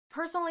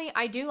Personally,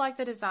 I do like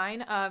the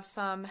design of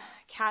some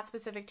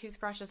cat-specific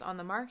toothbrushes on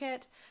the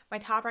market. My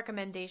top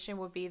recommendation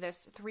would be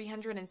this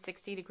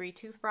 360-degree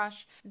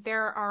toothbrush.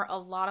 There are a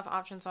lot of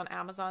options on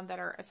Amazon that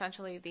are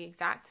essentially the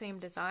exact same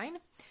design,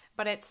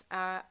 but it's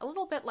a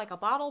little bit like a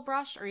bottle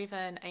brush or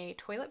even a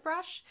toilet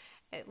brush,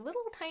 a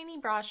little tiny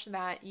brush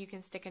that you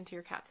can stick into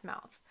your cat's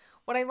mouth.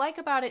 What I like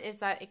about it is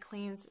that it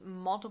cleans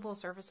multiple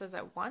surfaces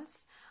at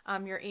once.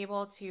 You're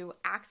able to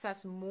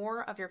access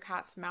more of your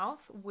cat's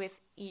mouth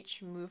with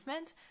each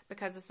movement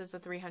because this is a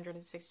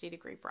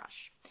 360-degree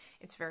brush.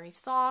 It's very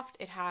soft.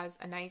 It has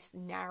a nice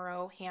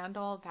narrow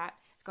handle that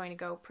is going to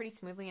go pretty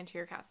smoothly into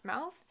your cat's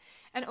mouth.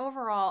 And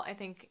overall, I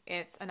think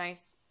it's a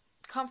nice,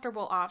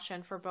 comfortable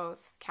option for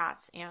both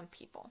cats and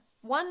people.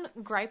 One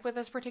gripe with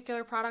this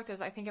particular product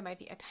is I think it might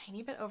be a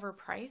tiny bit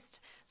overpriced.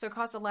 So it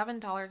costs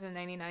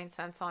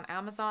 $11.99 on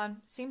Amazon.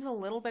 Seems a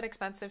little bit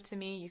expensive to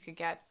me. You could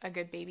get a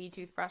good baby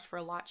toothbrush for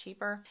a lot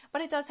cheaper,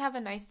 but it does have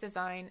a nice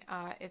design.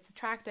 It's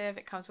attractive.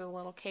 It comes with a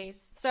little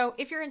case. So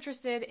if you're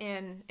interested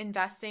in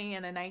investing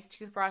in a nice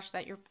toothbrush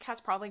that your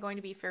cat's probably going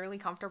to be fairly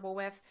comfortable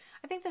with,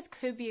 I think this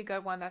could be a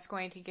good one that's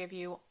going to give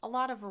you a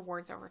lot of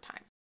rewards over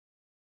time.